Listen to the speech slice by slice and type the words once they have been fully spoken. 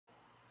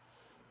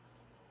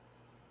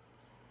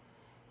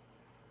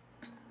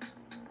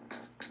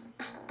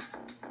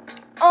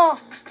Oh.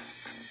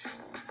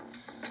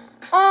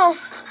 Oh.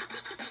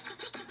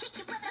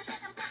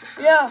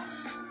 Yeah.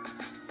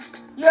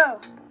 Yeah.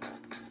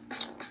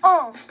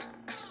 Oh.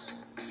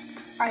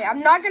 Alright, I'm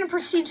not gonna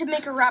proceed to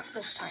make a rap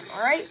this time,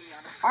 alright?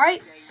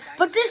 Alright?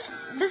 But this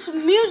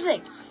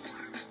music.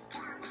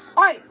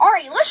 Alright,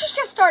 let's just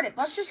get started.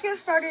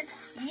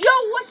 Yo,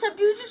 what's up,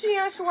 dudes? It's me,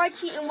 Mr.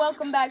 YT, and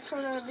welcome back to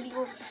another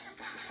video.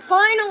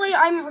 Finally,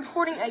 I'm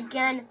recording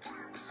again.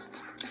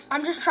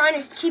 I'm just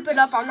trying to keep it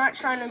up. I'm not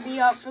trying to be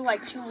up for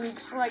like 2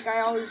 weeks like I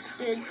always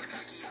did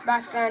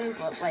back then.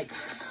 But like,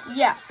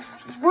 yeah.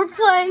 We're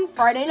playing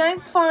Friday Night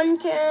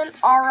Funkin.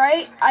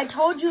 Alright, I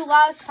told you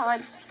last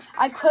time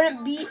I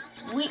couldn't beat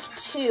week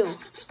 2.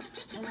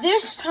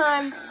 This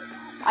time,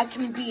 I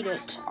can beat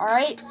it.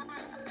 Alright?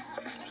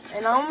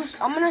 And I'm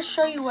going to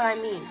show you what I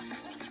mean.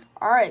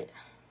 Alright.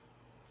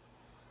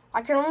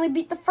 I can only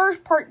beat the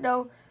first part,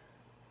 though.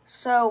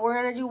 So, we're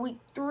going to do week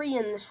 3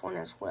 in this one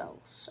as well.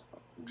 So,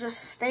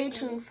 just stay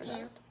tuned for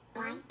that.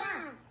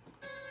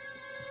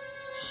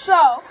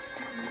 So,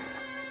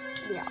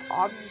 yeah,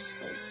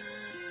 obviously,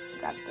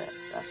 got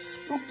the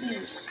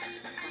spookies.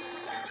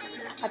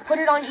 I put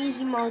it on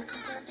easy mode,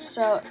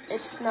 so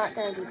it's not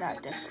going to be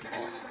that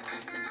difficult.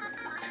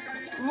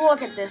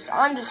 Look at this.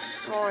 I'm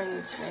destroying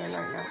this man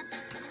right now.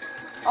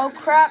 Oh,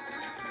 crap.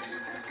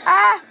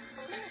 Ah!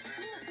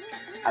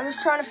 I was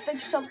trying to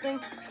fix something.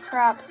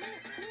 Crap.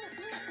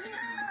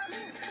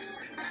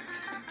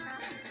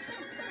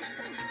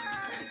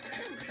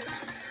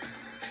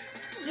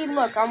 See,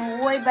 look, I'm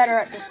way better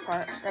at this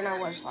part than I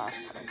was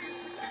last time.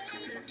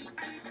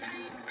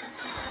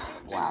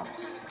 Wow.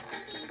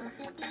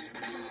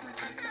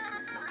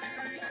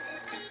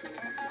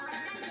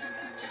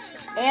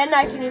 And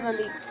I can even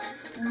be...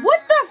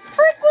 What the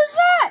frick was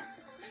that?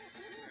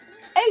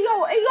 Hey,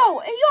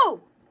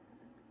 yo.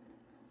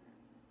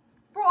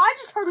 Bro, I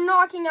just heard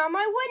knocking out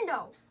my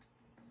window.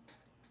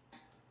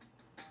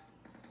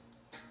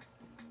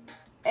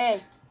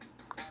 Hey.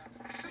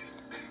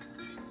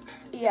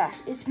 Yeah,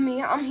 it's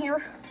me. I'm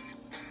here.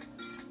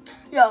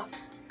 Yo.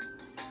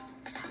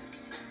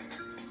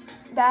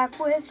 Back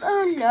with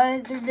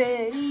another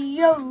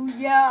video,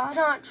 yeah.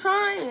 Not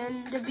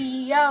trying to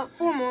be out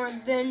for more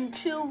than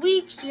 2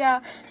 weeks,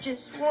 yeah.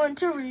 Just want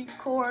to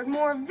record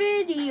more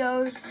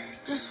videos.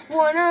 Just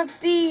wanna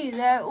be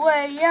that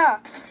way, yeah.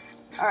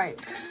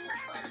 Alright.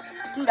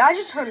 Dude, I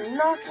just heard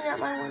knocking at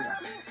my window.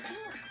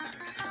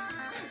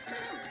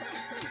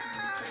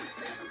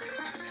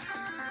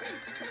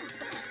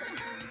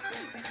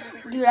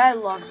 Dude, I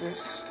love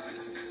this.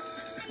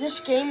 This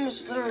game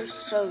is literally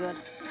so good.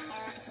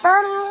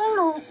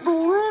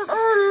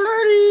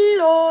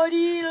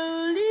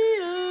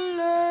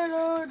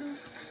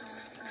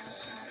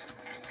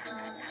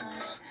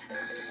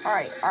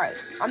 Alright.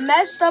 I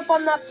messed up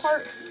on that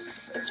part.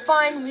 It's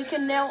fine. We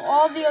can nail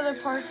all the other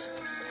parts.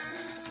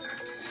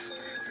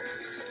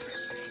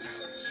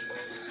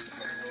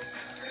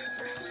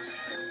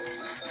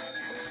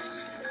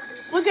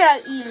 Look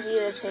at how easy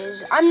this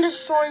is. I'm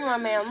destroying my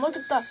man. Look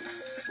at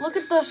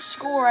the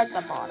score at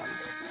the bottom.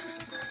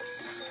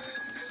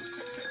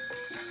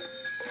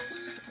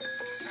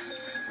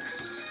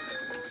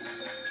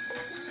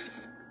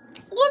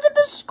 Look at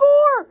the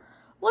score!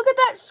 Look at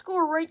that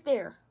score right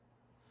there.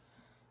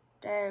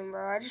 Dang,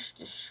 bro, I just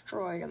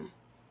destroyed him.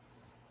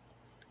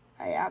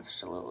 I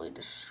absolutely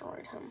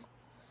destroyed him.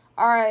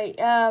 Alright,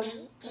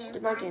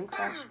 did my game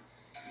crash?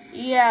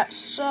 Yeah,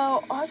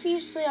 so,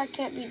 obviously I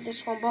can't beat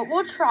this one, but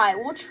we'll try.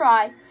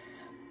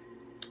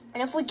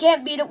 And if we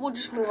can't beat it, we'll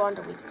just move on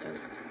to week 3.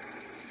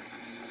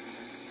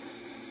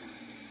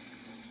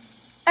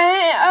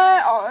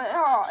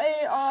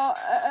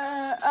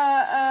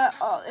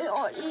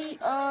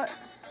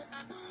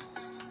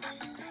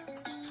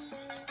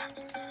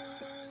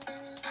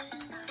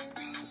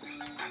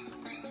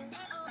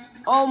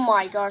 Oh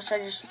my gosh, I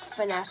just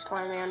finessed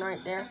my man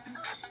right there.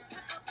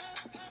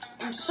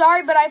 I'm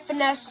sorry, but I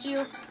finessed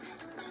you.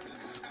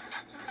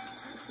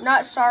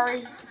 Not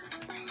sorry.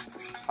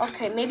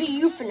 Okay, maybe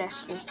you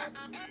finessed me.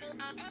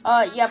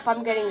 Yep,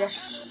 I'm getting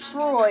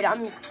destroyed.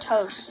 I'm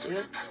toast,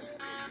 dude.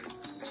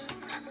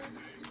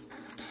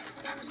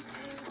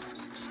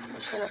 I'm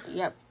just gonna,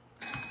 yep.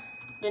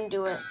 Didn't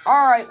do it.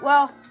 Alright,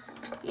 well,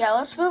 yeah,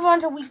 let's move on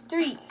to week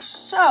 3.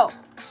 So,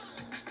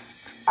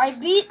 I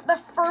beat the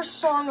first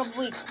song of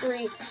week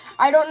 3.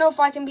 I don't know if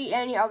I can beat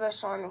any other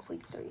song of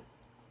week 3.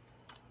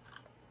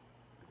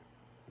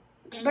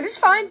 But it's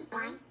fine.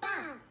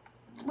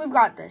 We've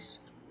got this.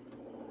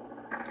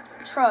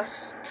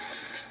 Trust.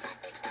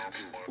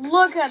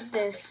 Look at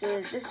this,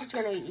 dude. This is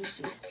gonna be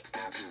easy.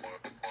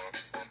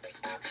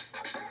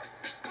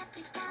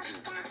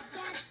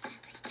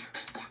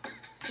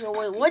 Yo,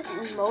 wait, what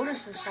mode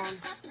is this on?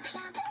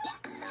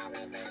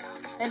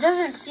 It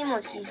doesn't seem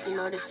like easy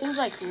mode. It seems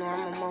like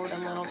normal mode a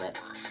little bit.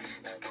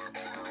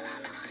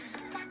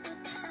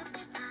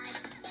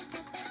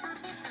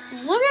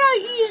 Look at how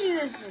easy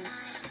this is.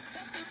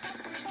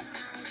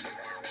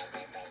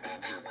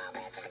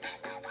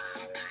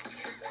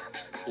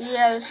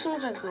 Yeah, this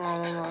seems like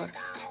normal mode.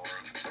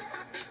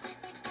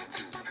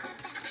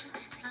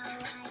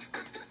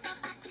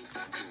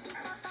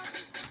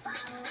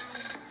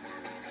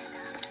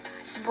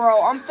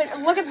 bro.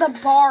 Look at the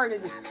bar,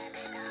 dude.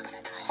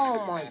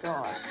 Oh my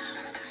gosh.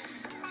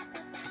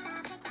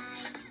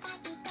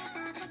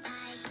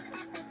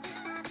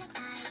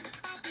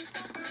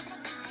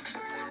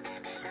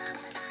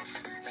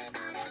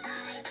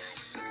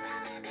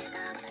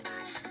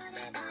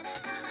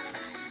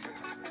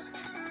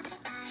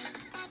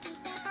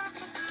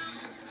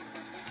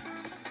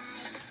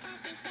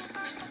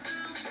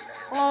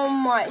 Oh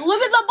my,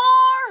 look at the bar!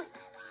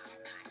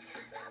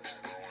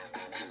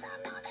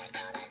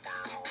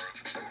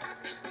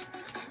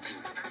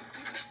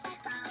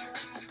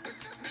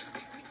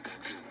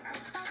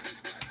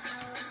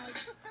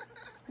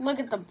 Look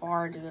at the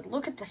bar, dude.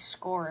 Look at the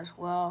score as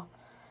well.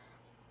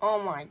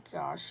 Oh my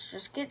gosh,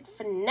 just get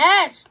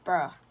finessed,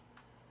 bro.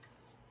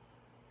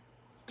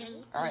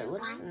 Alright,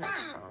 what's the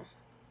next song?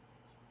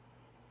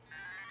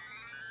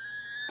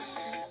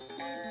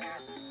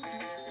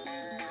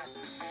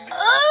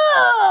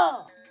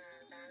 Ugh!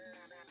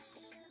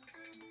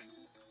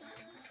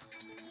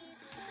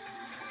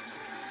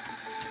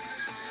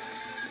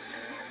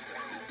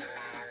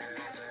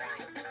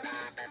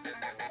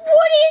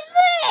 What is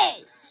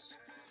this?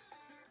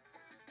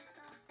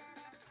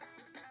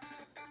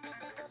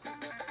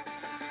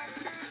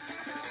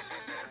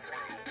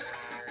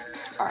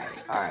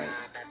 Alright.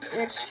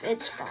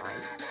 It's fine.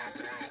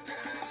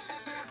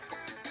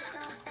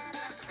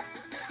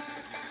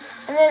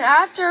 And then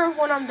after,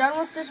 when I'm done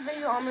with this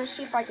video, I'm gonna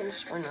see if I can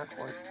screen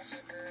record.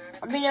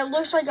 I mean, it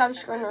looks like I'm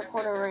screen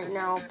recording right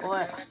now,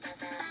 but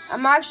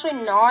I'm actually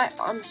not.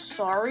 I'm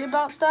sorry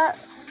about that.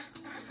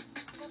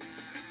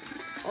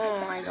 Oh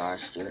my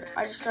gosh, dude.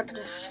 I just got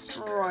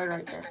destroyed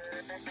right there.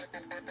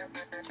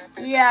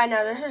 Yeah,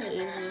 no, this is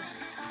easy.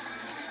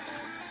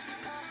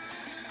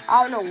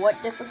 I don't know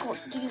what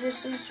difficulty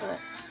this is, but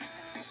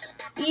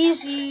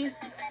easy.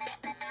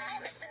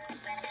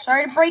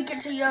 Sorry to break it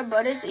to you,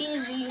 but it's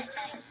easy.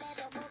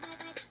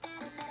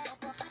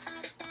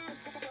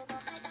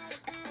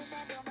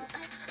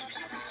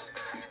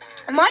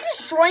 Am I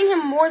destroying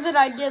him more than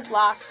I did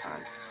last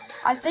time?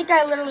 I think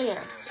I literally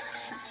am.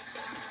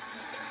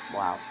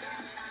 Wow.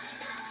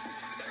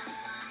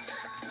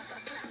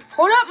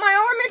 Hold up, my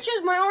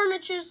arm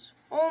itches.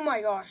 Oh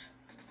my gosh.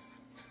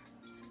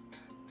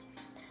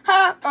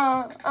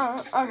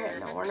 Okay,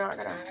 no, we're not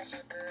gonna.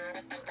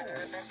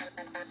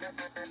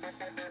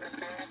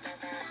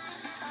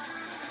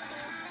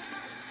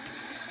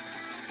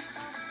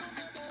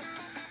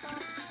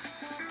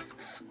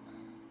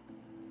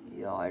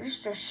 Yo, I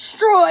just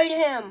destroyed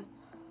him.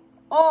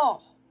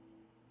 Oh,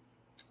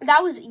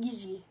 that was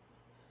easy.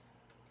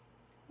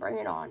 Bring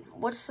it on.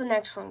 What's the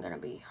next one gonna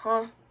be,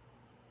 huh?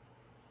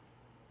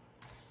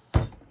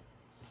 3,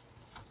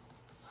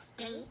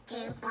 2,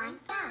 1,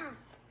 go.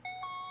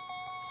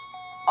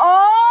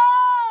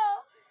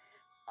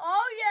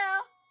 Oh yeah.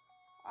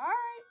 All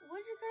right,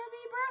 what's it gonna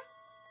be, bro?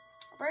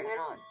 Bring it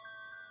on.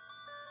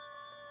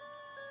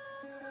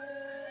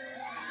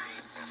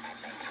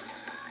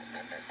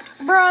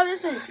 Bro,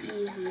 this is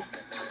easy.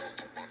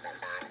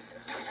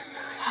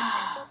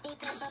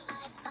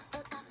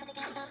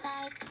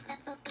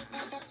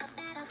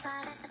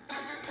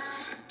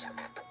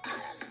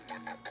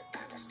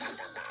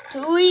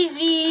 Too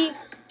easy.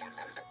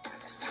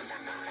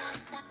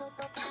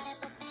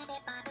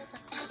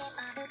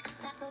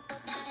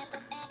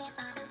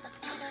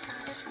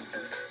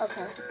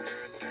 Okay.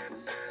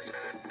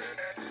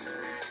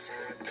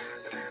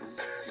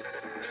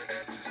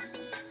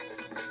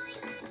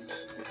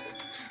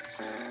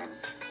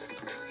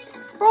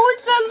 Bro, it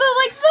sounded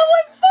like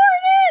someone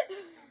farted!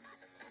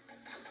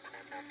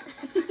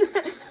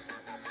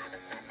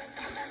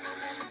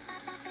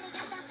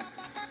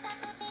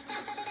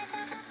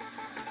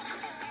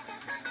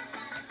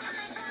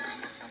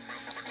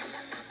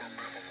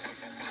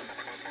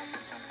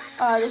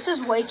 This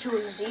is way too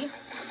easy.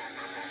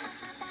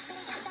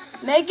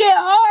 Make it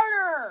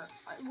harder!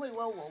 Wait,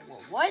 whoa,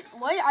 what?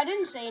 What? I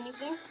didn't say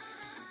anything.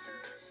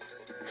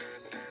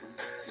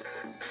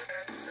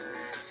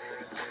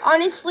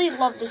 Honestly,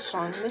 love this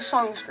song. This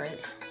song is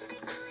great.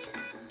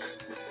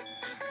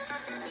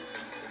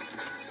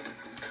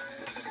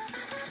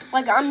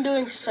 Like, I'm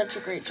doing such a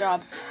great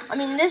job. I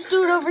mean, this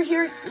dude over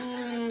here,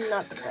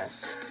 not the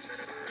best.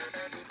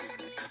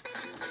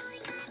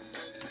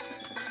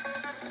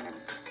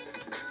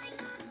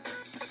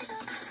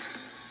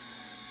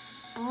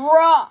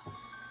 Bruh,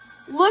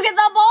 look at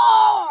the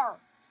bar!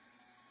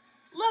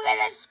 Look at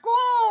the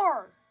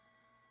score!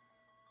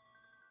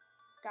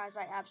 Guys,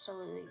 I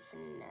absolutely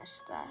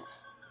finessed that.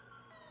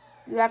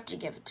 You have to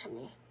give it to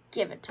me.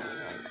 Give it to me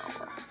right now,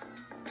 bro.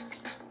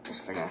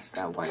 Just finesse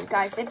that one.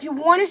 Guys, if you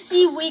want to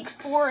see week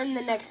 4 in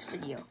the next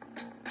video,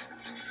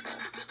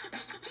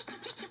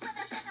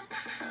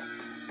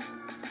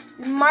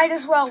 you might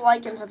as well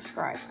like and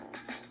subscribe.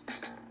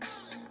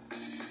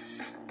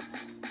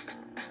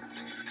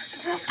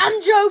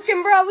 I'm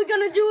joking, bro. We're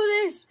gonna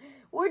do this.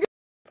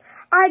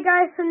 Alright,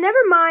 guys, so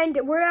never mind.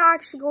 We're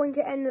actually going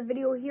to end the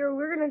video here.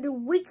 We're gonna do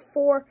week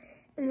 4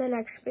 in the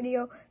next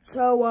video.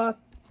 So,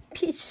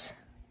 peace.